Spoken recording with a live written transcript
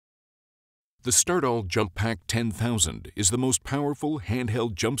The Strobe jump.pack 10,000 is the most powerful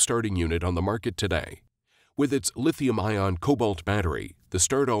handheld jump-starting unit on the market today. With its lithium-ion cobalt battery, the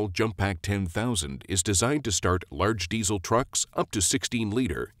Strobe jump.pack 10,000 is designed to start large diesel trucks up to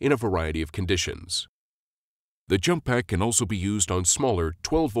 16-liter in a variety of conditions. The jump.pack can also be used on smaller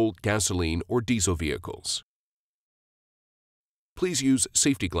 12-volt gasoline or diesel vehicles. Please use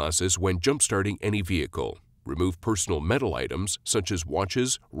safety glasses when jump-starting any vehicle. Remove personal metal items such as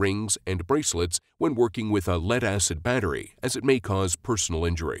watches, rings, and bracelets when working with a lead-acid battery, as it may cause personal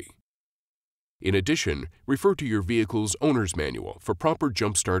injury. In addition, refer to your vehicle's owner's manual for proper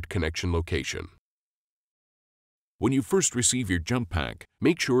jump-start connection location. When you first receive your jump.pack,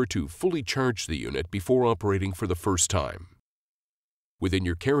 make sure to fully charge the unit before operating for the first time. Within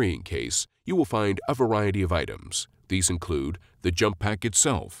your carrying case, you will find a variety of items. These include the jump.pack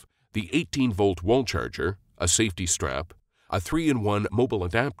itself, the 18-volt wall charger, a safety strap, a 3-in-1 mobile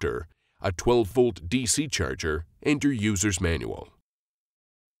adapter, a 12-volt DC charger, and your user's manual.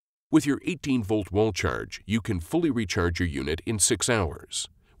 With your 18-volt wall charge, you can fully recharge your unit in 6 hours.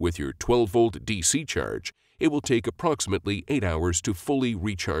 With your 12-volt DC charge, it will take approximately 8 hours to fully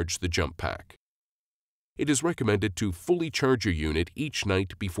recharge the jump.pack. It is recommended to fully charge your unit each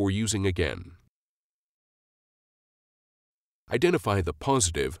night before using again. Identify the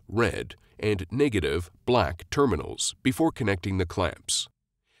positive, red, and negative, black terminals before connecting the clamps.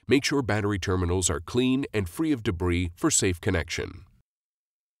 Make sure battery terminals are clean and free of debris for safe connection.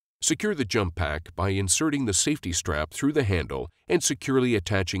 Secure the jump.pack by inserting the safety strap through the handle and securely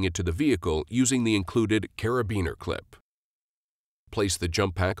attaching it to the vehicle using the included carabiner clip. Place the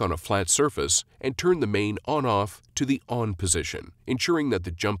jump.pack on a flat surface and turn the main on-off to the on position, ensuring that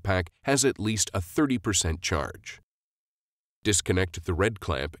the jump.pack has at least a 30% charge. Disconnect the red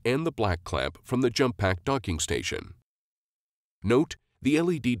clamp and the black clamp from the jump.pack docking station. Note, the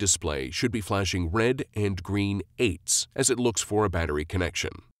LED display should be flashing red and green 8s as it looks for a battery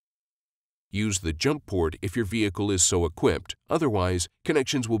connection. Use the jump port if your vehicle is so equipped, otherwise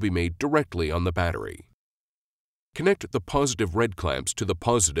connections will be made directly on the battery. Connect the positive red clamps to the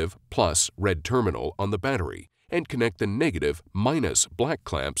positive plus red terminal on the battery and connect the negative minus black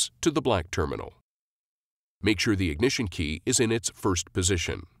clamps to the black terminal. Make sure the ignition key is in its first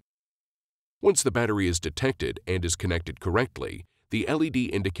position. Once the battery is detected and is connected correctly, the LED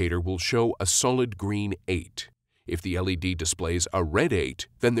indicator will show a solid green 8. If the LED displays a red 8,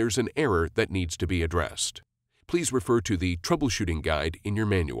 then there's an error that needs to be addressed. Please refer to the troubleshooting guide in your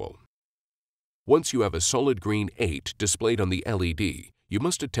manual. Once you have a solid green 8 displayed on the LED, you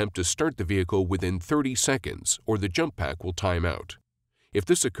must attempt to start the vehicle within 30 seconds or the jump.pack will time out. If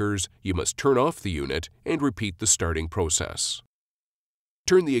this occurs, you must turn off the unit and repeat the starting process.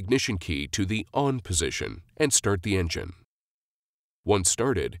 Turn the ignition key to the on position and start the engine. Once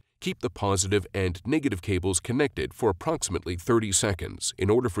started, keep the positive and negative cables connected for approximately 30 seconds in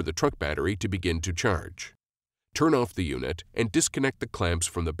order for the truck battery to begin to charge. Turn off the unit and disconnect the clamps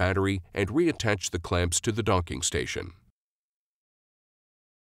from the battery and reattach the clamps to the docking station.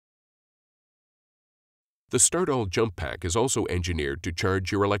 The Strobe jump.pack is also engineered to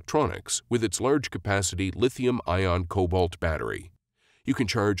charge your electronics with its large-capacity lithium-ion cobalt battery. You can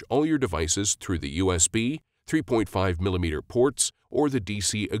charge all your devices through the USB, 3.5mm ports, or the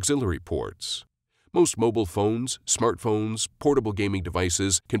DC auxiliary ports. Most mobile phones, smartphones, portable gaming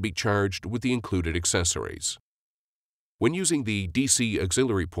devices can be charged with the included accessories. When using the DC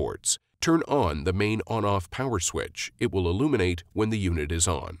auxiliary ports, turn on the main on-off power switch. It will illuminate when the unit is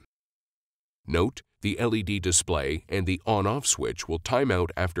on. Note, the LED display and the on-off switch will time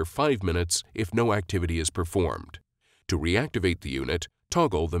out after 5 minutes if no activity is performed. To reactivate the unit,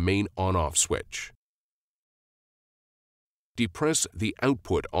 toggle the main on-off switch. Depress the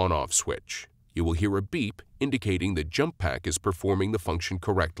output on-off switch. You will hear a beep indicating the jump.pack is performing the function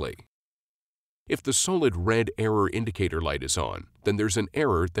correctly. If the solid red error indicator light is on, then there's an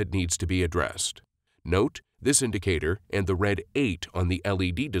error that needs to be addressed. Note, this indicator and the red 8 on the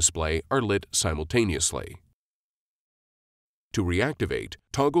LED display are lit simultaneously. To reactivate,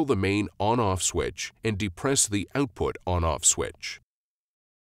 toggle the main on-off switch and depress the output on-off switch.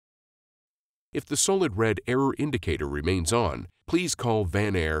 If the solid red error indicator remains on, please call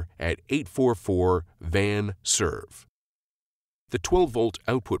VANAIR at 844-VAN-SERVE. The 12-volt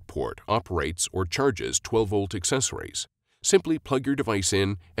output port operates or charges 12-volt accessories. Simply plug your device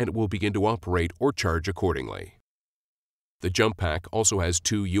in and it will begin to operate or charge accordingly. The jump.pack also has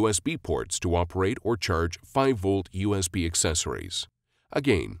 2 USB ports to operate or charge 5-volt USB accessories.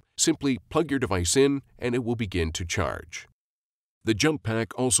 Again, simply plug your device in and it will begin to charge. The jump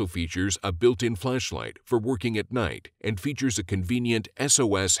pack also features a built-in flashlight for working at night and features a convenient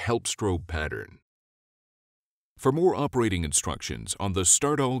SOS help strobe pattern. For more operating instructions on the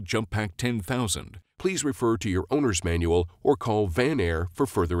Untitled Jump Pack 10,000, please refer to your owner's manual or call VANAIR for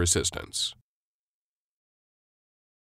further assistance.